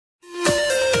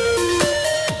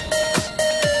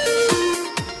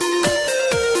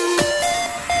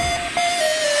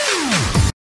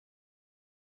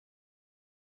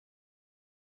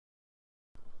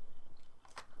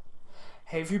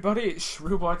Hey everybody, it's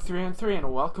Shrewboy303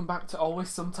 and welcome back to Always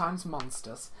Sometimes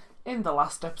Monsters. In the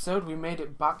last episode we made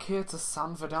it back here to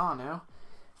San Verdano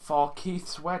for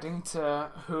Keith's wedding, to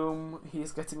whom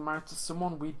he's getting married to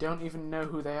someone we don't even know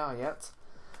who they are yet.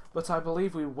 But I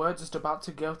believe we were just about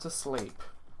to go to sleep.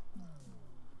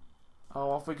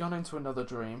 Oh, have we gone into another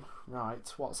dream? Right,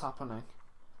 what's happening?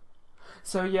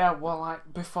 So yeah, well,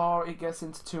 before it gets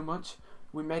into too much,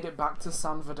 we made it back to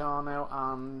San Verdano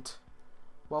and...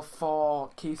 well, for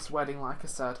Keith's wedding, like I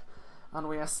said, and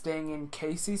we are staying in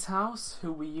Casey's house,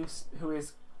 who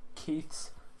is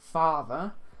Keith's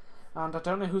father, and I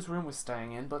don't know whose room we're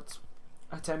staying in, but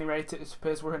at any rate, it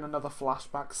appears we're in another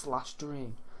flashback /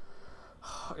 dream.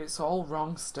 It's all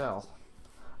wrong still.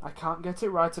 I can't get it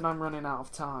right, and I'm running out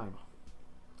of time.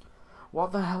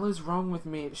 What the hell is wrong with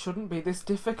me? It shouldn't be this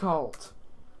difficult.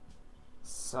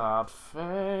 Sad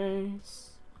face.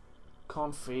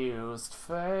 Confused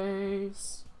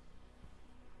face.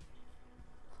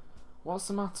 What's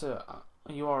the matter? Are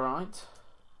you alright?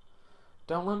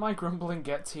 Don't let my grumbling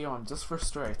get to you, I'm just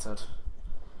frustrated.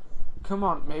 Come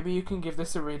on, maybe you can give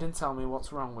this a read and tell me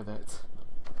what's wrong with it.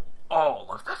 All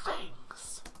of the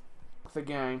things. The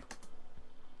game.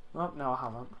 Oh, no I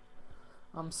haven't.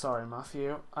 I'm sorry,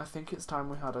 Matthew. I think it's time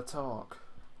we had a talk.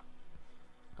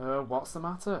 What's the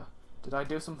matter? Did I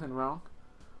do something wrong?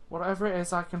 Whatever it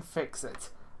is, I can fix it.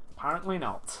 Apparently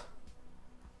not.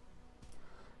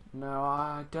 No,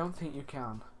 I don't think you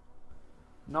can.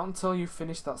 Not until you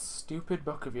finish that stupid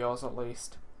book of yours, at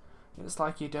least. It's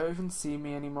like you don't even see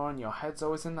me anymore and your head's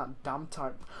always in that damn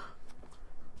type...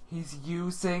 He's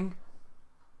using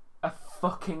a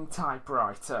fucking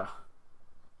typewriter.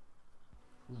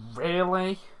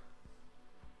 Really?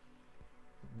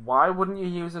 Why wouldn't you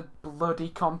use a bloody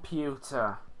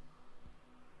computer?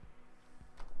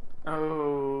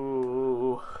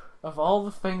 Oh, of all the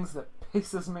things that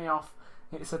pisses me off,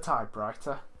 it's a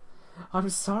typewriter. I'm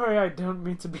sorry, I don't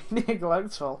mean to be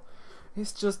neglectful.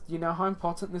 It's just, you know how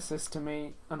important this is to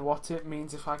me and what it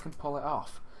means if I can pull it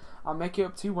off. I'll make it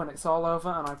up to you when it's all over,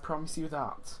 and I promise you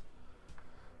that.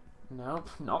 Nope,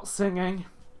 not singing.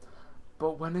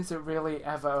 But when is it really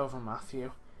ever over,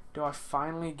 Matthew? Do I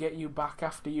finally get you back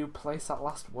after you place that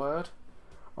last word?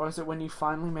 Or is it when you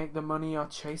finally make the money you're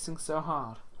chasing so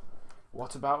hard?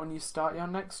 What about when you start your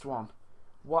next one?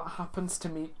 What happens to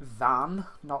me then,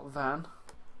 not then?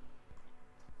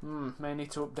 May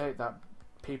need to update that,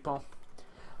 people.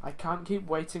 I can't keep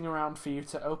waiting around for you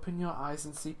to open your eyes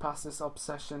and see past this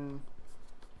obsession.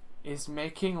 Is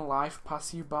making life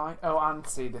pass you by? Oh, and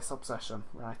see this obsession,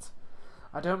 right.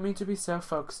 I don't mean to be so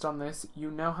focused on this.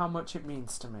 You know how much it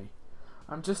means to me.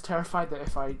 I'm just terrified that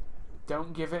if I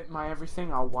don't give it my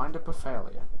everything, I'll wind up a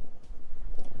failure.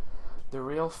 The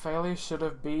real failure should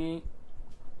have been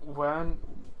when...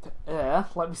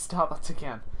 let me start that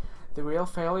again. The real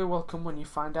failure will come when you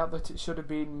find out that it should have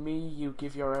been me you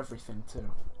give your everything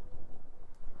to.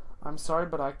 I'm sorry,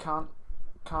 but I can't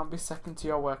be second to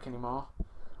your work anymore.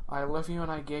 I love you and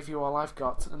I gave you all I've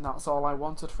got, and that's all I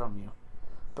wanted from you.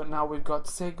 But now we've got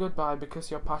to say goodbye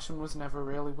because your passion was never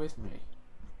really with me.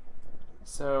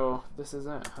 So, this is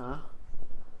it, huh?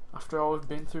 After all we've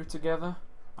been through together?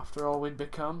 After all we'd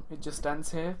become? It just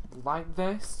ends here? Like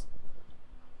this?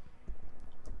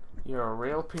 You're a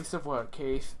real piece of work,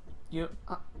 Keith.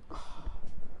 I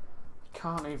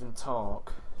can't even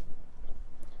talk.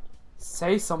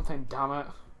 Say something, damn it.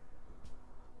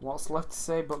 What's left to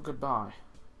say but goodbye?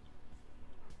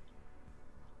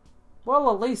 Well,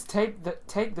 at least take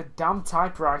the damn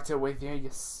typewriter with you, you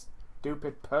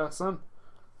stupid person.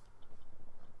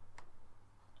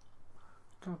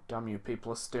 God damn you,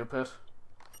 people are stupid.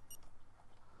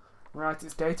 Right,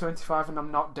 it's day 25 and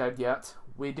I'm not dead yet.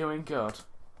 We're doing good.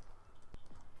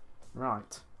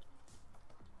 Right.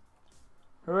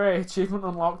 Hooray, achievement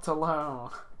unlocked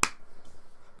alone.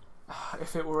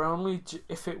 If it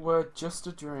were just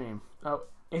a dream. Oh,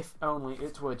 if only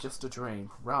it were just a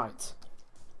dream. Right.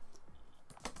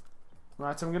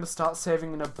 Right, I'm going to start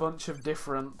saving in a bunch of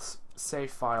different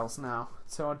save files now,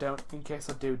 so I don't, in case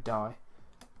I do die.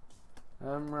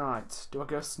 Right, do I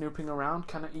go snooping around?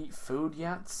 Can I eat food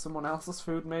yet? Someone else's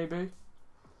food, maybe?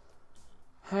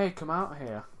 Hey, come out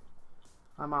here.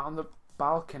 I'm out on the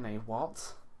balcony.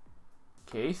 What?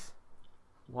 Keith?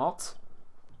 What?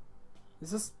 Is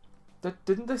this...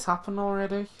 didn't this happen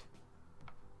already?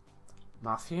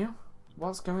 Matthew?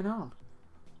 What's going on?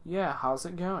 Yeah, how's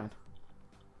it going?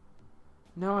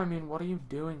 No, I mean, what are you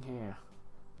doing here?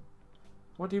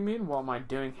 What do you mean, what am I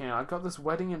doing here? I got this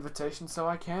wedding invitation, so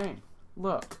I came.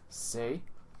 Look, see?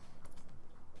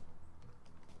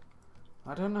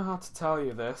 I don't know how to tell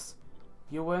you this,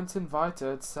 You weren't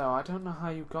invited, so I don't know how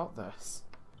you got this.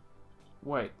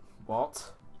 Wait,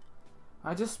 what?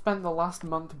 I just spent the last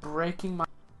month breaking my...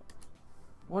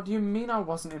 What do you mean I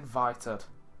wasn't invited?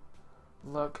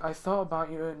 Look, I thought about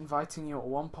inviting you at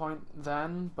one point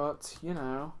then, but, you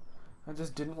know, I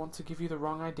just didn't want to give you the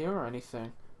wrong idea or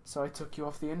anything, so I took you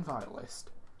off the invite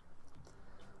list.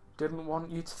 Didn't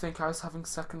want you to think I was having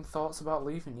second thoughts about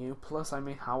leaving you, plus, I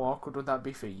mean, how awkward would that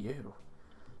be for you?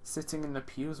 Sitting in the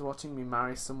pews watching me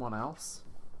marry someone else?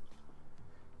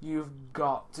 You've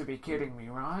got to be kidding me,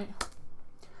 right?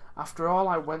 After all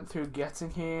I went through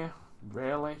getting here,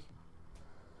 really?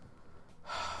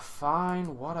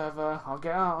 Fine, whatever. I'll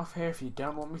get out of here if you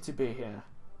don't want me to be here.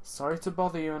 Sorry to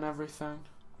bother you and everything.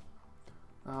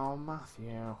 Oh,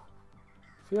 Matthew.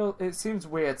 It seems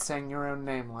weird saying your own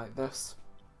name like this.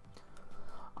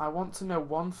 I want to know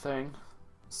one thing.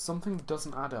 Something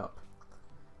doesn't add up.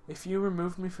 If you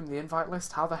removed me from the invite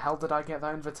list, how the hell did I get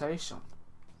that invitation?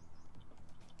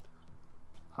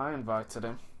 I invited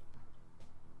him.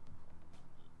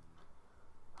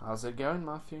 How's it going,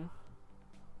 Matthew?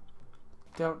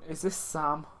 Is this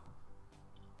Sam?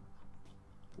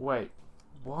 Wait,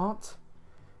 what?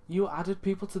 You added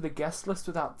people to the guest list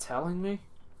without telling me?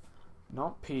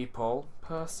 Not people,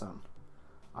 person.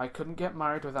 I couldn't get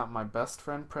married without my best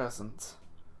friend present.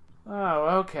 Oh,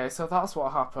 okay, so that's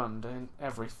what happened in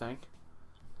everything.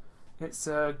 It's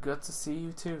good to see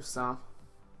you too, Sam.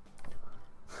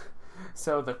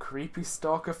 So the creepy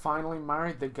stalker finally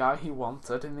married the guy he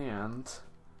wanted in the end.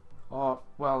 Or,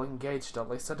 well, engaged at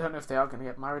least. I don't know if they are going to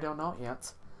get married or not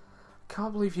yet.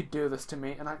 Can't believe you'd do this to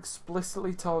me, and I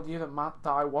explicitly told you that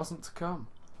I wasn't to come.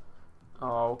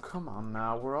 Oh, come on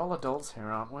now. We're all adults here,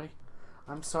 aren't we?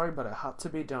 I'm sorry, but it had to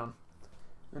be done.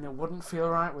 And it wouldn't feel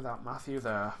right without Matthew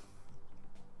there.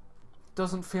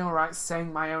 Doesn't feel right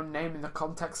saying my own name in the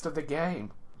context of the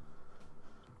game.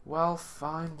 Well,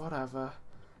 fine, whatever.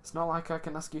 It's not like I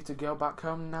can ask you to go back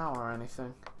home now or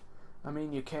anything. I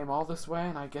mean, you came all this way,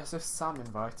 and I guess if Sam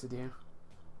invited you.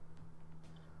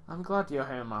 I'm glad you're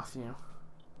here, Matthew.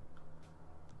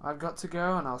 I've got to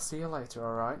go, and I'll see you later,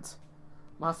 alright?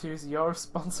 Matthew, it's your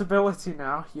responsibility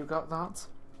now. You got that?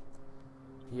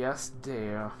 Yes,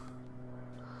 dear.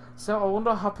 So, I wonder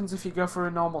what happens if you go for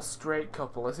a normal straight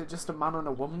couple. Is it just a man and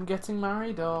a woman getting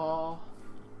married, or...?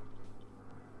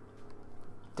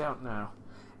 Don't know.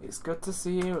 It's good to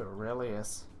see you, it really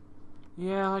is.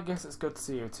 Yeah, I guess it's good to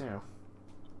see you too.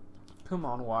 Come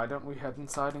on, why don't we head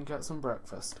inside and get some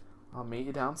breakfast? I'll meet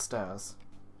you downstairs.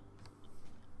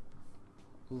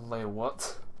 Lay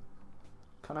what?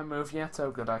 Can I move yet?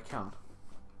 Oh good, I can.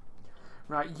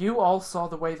 Right, you all saw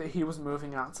the way that he was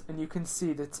moving at, and you can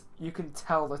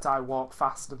tell that I walk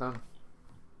faster than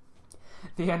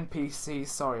the NPC,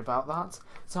 sorry about that.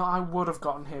 So I would have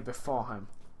gotten here before him.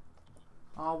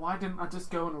 Oh, why didn't I just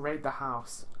go and raid the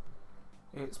house?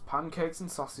 It's pancakes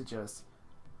and sausages.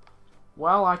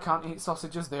 Well, I can't eat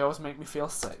sausages, they always make me feel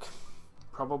sick.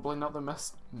 Probably not the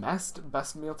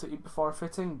best meal to eat before a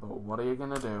fitting, but what are you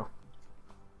gonna do?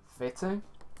 Fitting?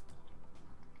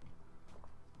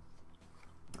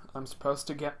 I'm supposed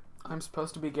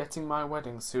to be getting my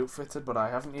wedding suit fitted, but I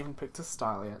haven't even picked a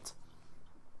style yet.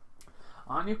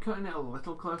 Aren't you cutting it a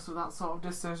little close with that sort of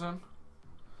decision?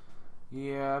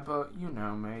 Yeah, but you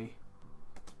know me.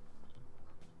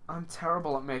 I'm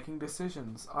terrible at making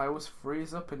decisions. I always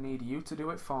freeze up and need you to do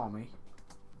it for me.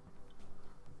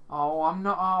 Oh, I'm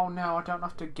not... Oh, no, I don't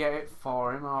have to get it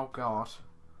for him. Oh, God.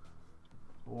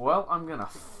 Well, I'm gonna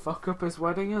fuck up his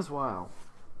wedding as well.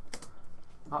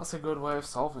 That's a good way of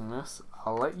solving this.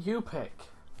 I'll let you pick.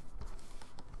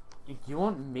 You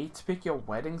want me to pick your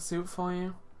wedding suit for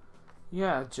you?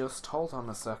 Yeah, just hold on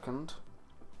a second.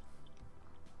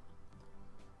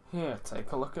 Here,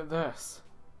 take a look at this.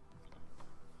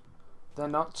 They're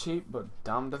not cheap, but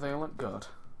damn do they look good.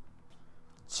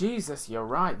 Jesus, you're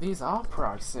right, these are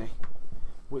pricey.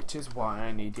 Which is why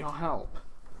I need your help.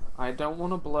 I don't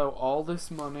want to blow all this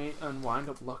money and wind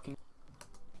up looking.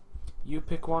 You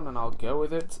pick one and I'll go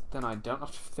with it, then I don't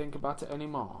have to think about it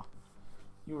anymore.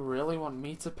 You really want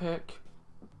me to pick?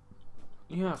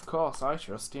 Yeah, of course, I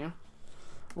trust you.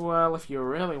 Well, if you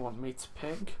really want me to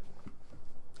pick...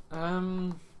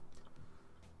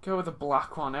 Go with the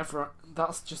black one.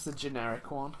 That's just a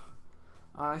generic one.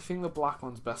 I think the black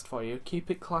one's best for you. Keep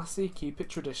it classy, keep it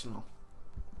traditional.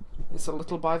 It's a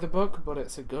little by the book, but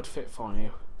it's a good fit for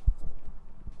you.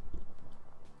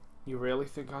 You really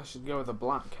think I should go with the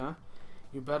black, huh?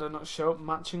 You better not show up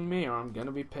matching me or I'm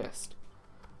gonna be pissed.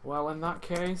 Well, in that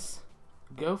case,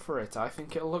 go for it. I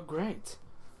think it'll look great.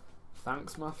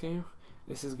 Thanks, Matthew.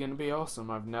 This is gonna be awesome.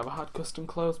 I've never had custom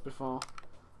clothes before.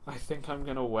 I think I'm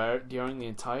gonna wear it during the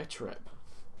entire trip.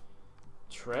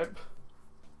 Trip?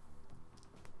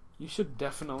 You should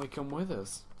definitely come with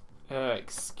us.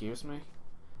 Excuse me?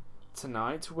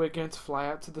 Tonight, we're going to fly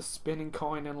out to the spinning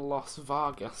coin in Las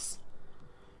Vegas.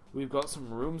 We've got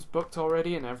some rooms booked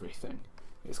already and everything.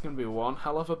 It's going to be one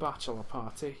hell of a bachelor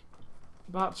party.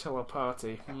 Bachelor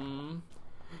party,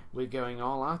 We're going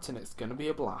all out and it's going to be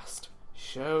a blast.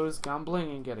 Shows,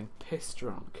 gambling and getting pissed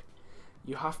drunk.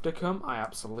 You have to come, I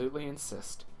absolutely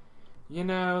insist. You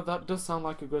know, that does sound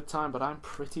like a good time, but I'm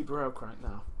pretty broke right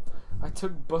now. I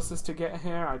took buses to get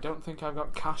here, I don't think I've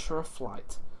got cash for a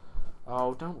flight.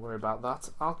 Oh, don't worry about that.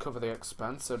 I'll cover the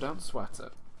expense, so don't sweat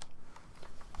it.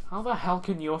 How the hell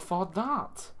can you afford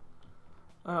that?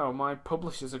 Oh, my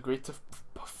publishers agreed to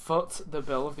foot the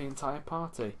bill of the entire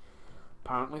party.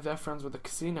 Apparently they're friends with the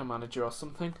casino manager or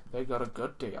something. They got a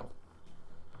good deal.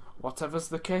 Whatever's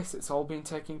the case, it's all been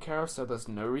taken care of, so there's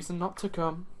no reason not to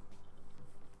come.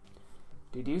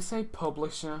 Did you say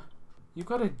publisher? You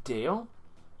got a deal?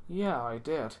 Yeah, I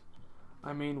did.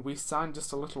 I mean, we signed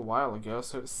just a little while ago,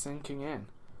 so it's sinking in.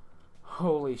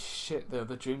 Holy shit, though,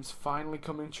 the dream's finally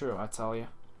coming true, I tell you.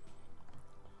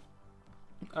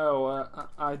 Oh,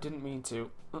 I didn't mean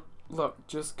to. Look,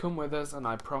 just come with us, and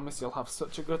I promise you'll have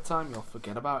such a good time you'll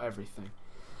forget about everything.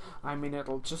 I mean,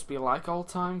 it'll just be like old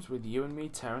times with you and me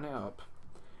tearing it up.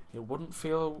 It wouldn't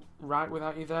feel right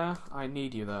without you there. I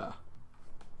need you there.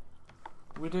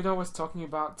 We did always talking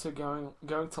about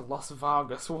going to Las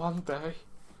Vegas one day.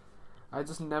 I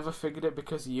just never figured it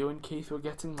because you and Keith were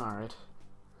getting married.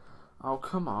 Oh,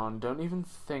 come on, don't even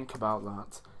think about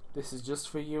that. This is just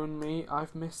for you and me.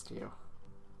 I've missed you.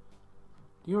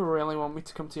 Do you really want me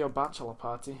to come to your bachelor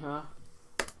party, huh?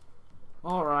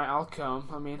 Alright, I'll come.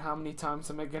 I mean, how many times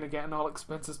am I going to get an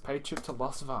all-expenses paid trip to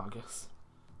Las Vegas?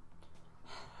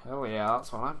 Hell yeah,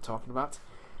 that's what I'm talking about.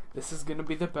 This is going to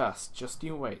be the best. Just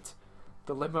you wait.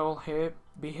 The limo will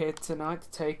be here tonight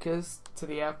to take us to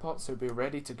the airport, so be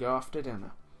ready to go after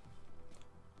dinner.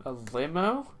 A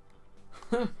limo?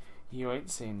 You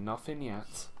ain't seen nothing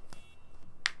yet.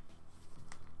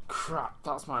 Crap,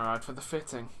 that's my ride for the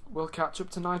fitting. We'll catch up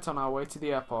tonight on our way to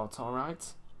the airport,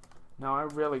 alright? Now I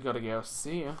really gotta go.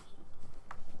 See ya.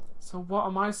 So what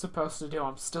am I supposed to do?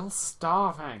 I'm still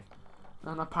starving.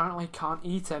 And apparently can't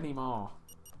eat anymore.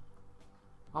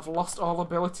 I've lost all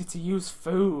ability to use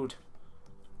food.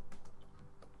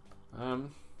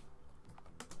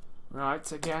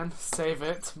 Right, again, save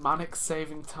it. Manic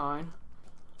saving time.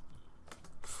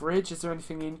 Fridge, is there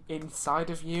anything inside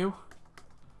of you?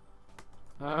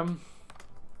 I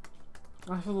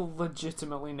have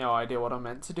legitimately no idea what I'm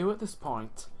meant to do at this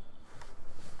point.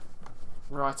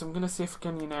 Right, I'm gonna see if I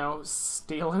can, you know,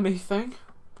 steal anything.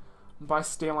 And by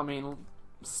steal, I mean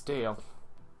steal.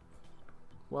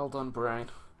 Well done, brain.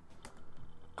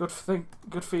 Good for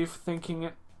you for thinking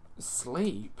it.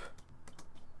 Sleep.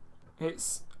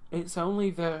 It's only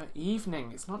the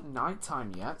evening. It's not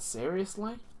nighttime yet.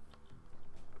 Seriously?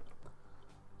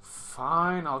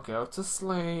 Fine, I'll go to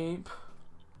sleep.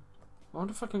 I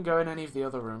wonder if I can go in any of the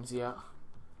other rooms yet.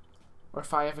 Or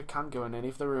if I ever can go in any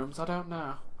of the rooms, I don't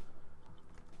know.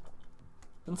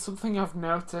 And something I've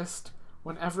noticed,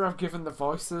 whenever I've given the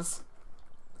voices...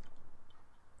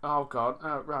 Oh god,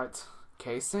 right.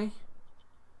 Casey?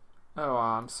 Oh,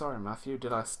 I'm sorry, Matthew,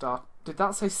 did that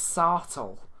say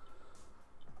Sartle?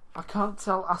 I can't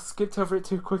tell, I skipped over it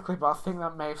too quickly, but I think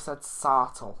that may have said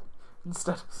Sartle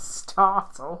instead of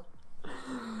Startle.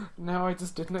 No, I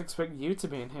just didn't expect you to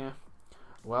be in here.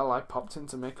 Well, I popped in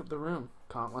to make up the room.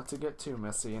 Can't let it get too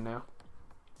messy, you know.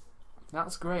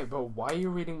 That's great, but why are you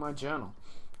reading my journal?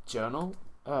 Journal?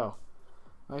 Oh.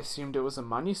 I assumed it was a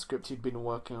manuscript you'd been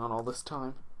working on all this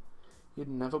time. You'd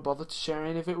never bothered to share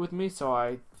any of it with me, so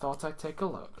I thought I'd take a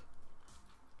look.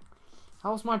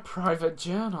 How's my private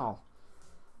journal?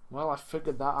 Well, I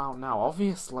figured that out now,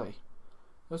 obviously.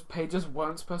 Those pages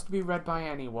weren't supposed to be read by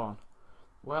anyone.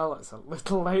 Well, it's a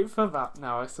little late for that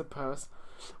now, I suppose.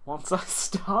 Once I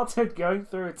started going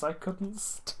through it, I couldn't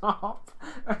stop.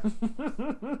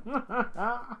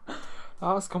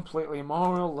 That's completely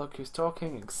immoral. Look who's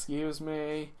talking. Excuse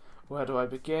me. Where do I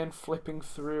begin? Flipping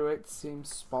through it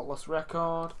seems spotless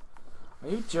record. Are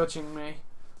you judging me?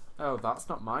 Oh, that's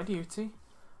not my duty.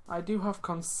 I do have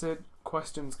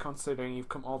questions considering you've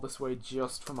come all this way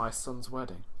just for my son's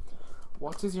wedding.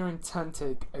 What is your intent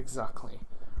exactly?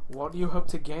 What do you hope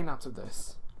to gain out of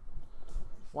this?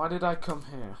 Why did I come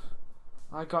here?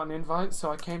 I got an invite,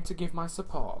 so I came to give my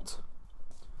support.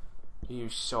 Are you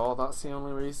sure that's the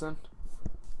only reason?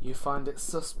 You find it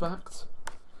suspect?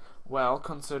 Well,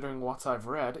 considering what I've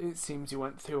read, it seems you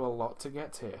went through a lot to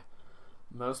get here.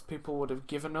 Most people would have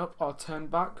given up or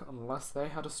turned back unless they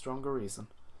had a stronger reason.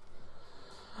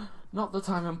 Not that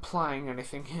I'm implying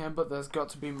anything here, but there's got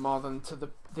to be more than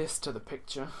this to the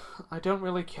picture. I don't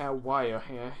really care why you're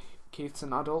here. Keith's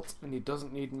an adult, and he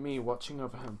doesn't need me watching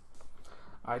over him.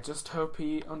 I just hope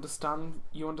you understand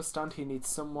he needs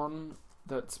someone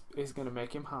that is going to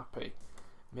make him happy.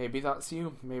 Maybe that's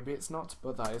you, maybe it's not,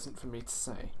 but that isn't for me to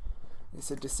say.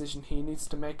 It's a decision he needs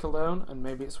to make alone, and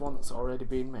maybe it's one that's already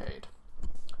been made.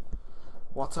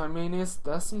 What I mean is,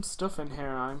 there's some stuff in here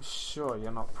I'm sure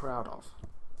you're not proud of.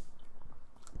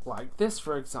 Like this,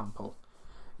 for example.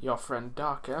 Your friend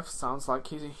Dark F sounds like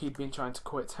he'd been trying to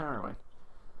quit heroin.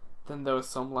 Then there was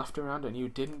some left around and you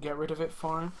didn't get rid of it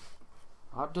for him?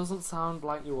 That doesn't sound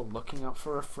like you were looking out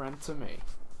for a friend to me.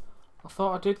 I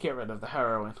thought I did get rid of the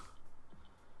heroin.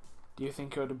 Do you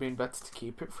think it would have been better to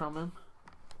keep it from him?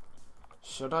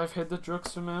 Should I have hid the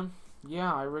drugs from him?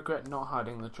 Yeah, I regret not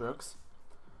hiding the drugs.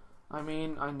 I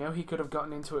mean, I know he could have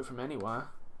gotten into it from anywhere.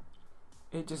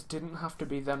 It just didn't have to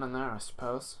be then and there, I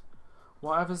suppose.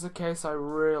 Whatever's the case, I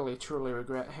really, truly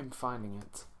regret him finding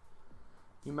it.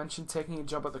 You mentioned taking a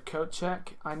job at the coat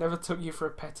check. I never took you for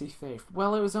a petty thief.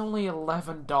 Well, it was only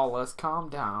 $11. Calm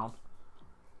down.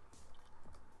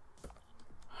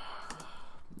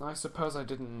 I suppose I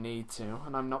didn't need to,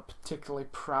 and I'm not particularly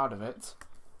proud of it.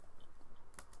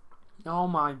 Oh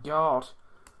my god.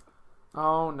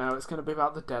 Oh no, it's going to be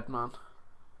about the dead man.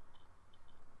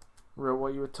 Wrote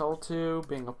what you were told to,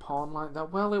 being a pawn like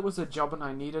that. Well, it was a job and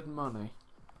I needed money.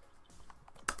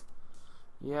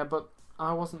 Yeah, but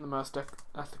I wasn't the most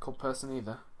ethical person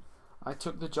either. I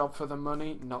took the job for the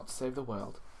money, not to save the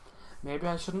world. Maybe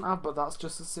I shouldn't have, but that's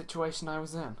just the situation I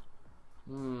was in.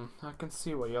 I can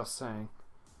see what you're saying.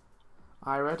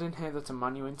 I read in here that a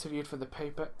man you interviewed for the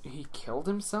paper, he killed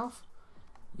himself?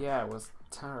 Yeah, it was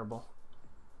terrible.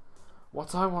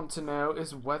 What I want to know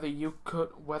is whether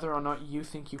or not you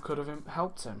think you could have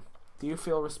helped him. Do you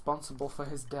feel responsible for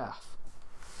his death?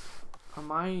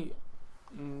 Am I...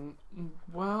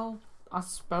 well, I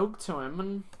spoke to him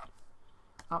and...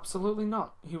 Absolutely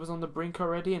not. He was on the brink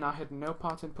already and I had no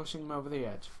part in pushing him over the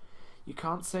edge. You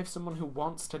can't save someone who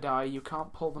wants to die, you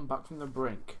can't pull them back from the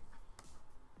brink.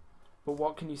 But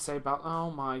what can you say about... Oh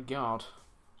my god.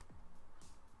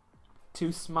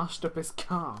 Two smashed up his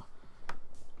car.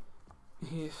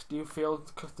 Do you feel...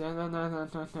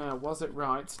 No. Was it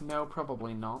right? No,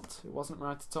 probably not. It wasn't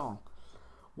right at all.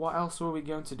 What else were we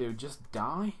going to do? Just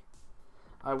die?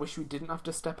 I wish we didn't have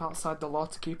to step outside the law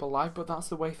to keep alive, but that's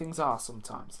the way things are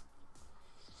sometimes.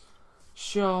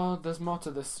 Sure, there's more to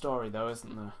this story though,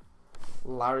 isn't there?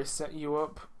 Larry set you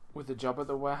up with a job at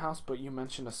the warehouse, but you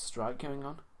mentioned a strike going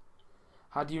on.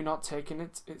 Had you not taken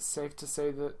it, it's safe to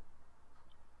say that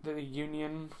the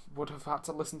union would have had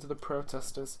to listen to the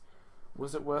protesters.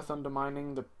 Was it worth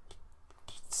undermining the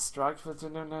strike for...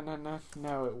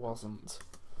 No, it wasn't.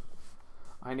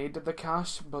 I needed the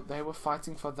cash, but they were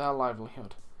fighting for their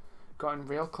livelihood. Got in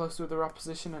real close with their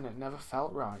opposition and it never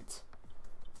felt right.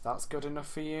 That's good enough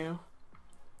for you?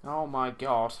 Oh my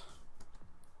god.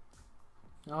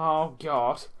 Oh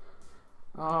god.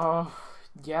 Oh,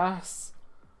 yes.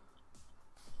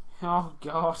 Oh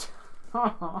god.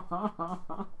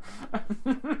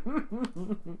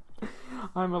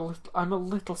 I'm a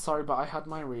little sorry, but I had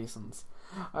my reasons.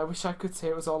 I wish I could say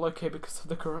it was all okay because of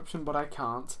the corruption, but I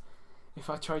can't. If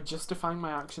I try justifying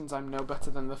my actions, I'm no better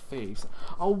than the thieves.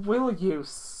 Oh, will you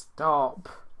stop?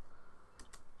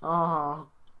 Oh,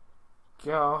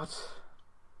 God.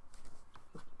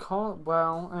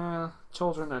 Well,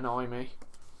 children annoy me.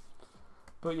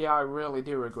 But yeah, I really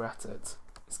do regret it.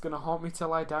 It's gonna haunt me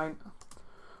till I die.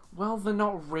 Well, they're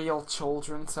not real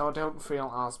children, so I don't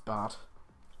feel as bad.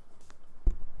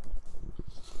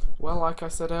 Well, like I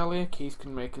said earlier, Keith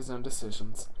can make his own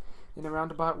decisions. In a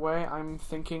roundabout way, I'm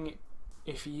thinking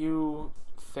if you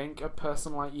think a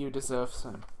person like you deserves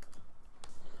him.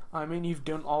 I mean, you've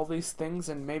done all these things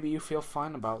and maybe you feel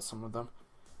fine about some of them.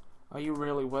 Are you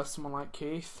really worth someone like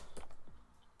Keith?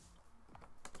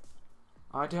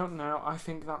 I don't know. I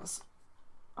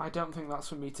don't think that's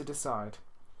for me to decide.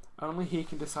 Only he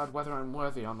can decide whether I'm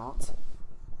worthy or not.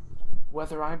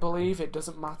 Whether I believe, it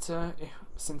doesn't matter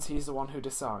since he's the one who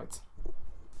decides.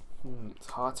 It's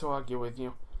hard to argue with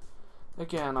you.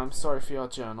 Again, I'm sorry for your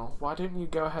journal. Why don't you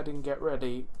go ahead and get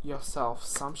ready yourself?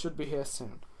 Sam should be here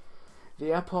soon.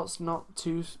 The airport's not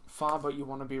too far, but you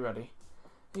want to be ready.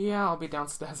 Yeah, I'll be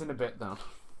downstairs in a bit then.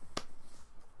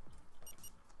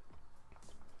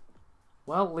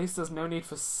 Well, at least there's no need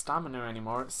for stamina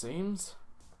anymore, it seems.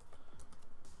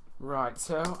 Right,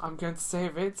 so I'm going to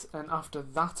save it, and after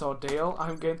that ordeal,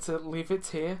 I'm going to leave it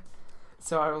here.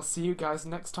 So I will see you guys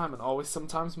next time on Always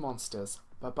Sometimes Monsters.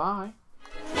 Bye bye.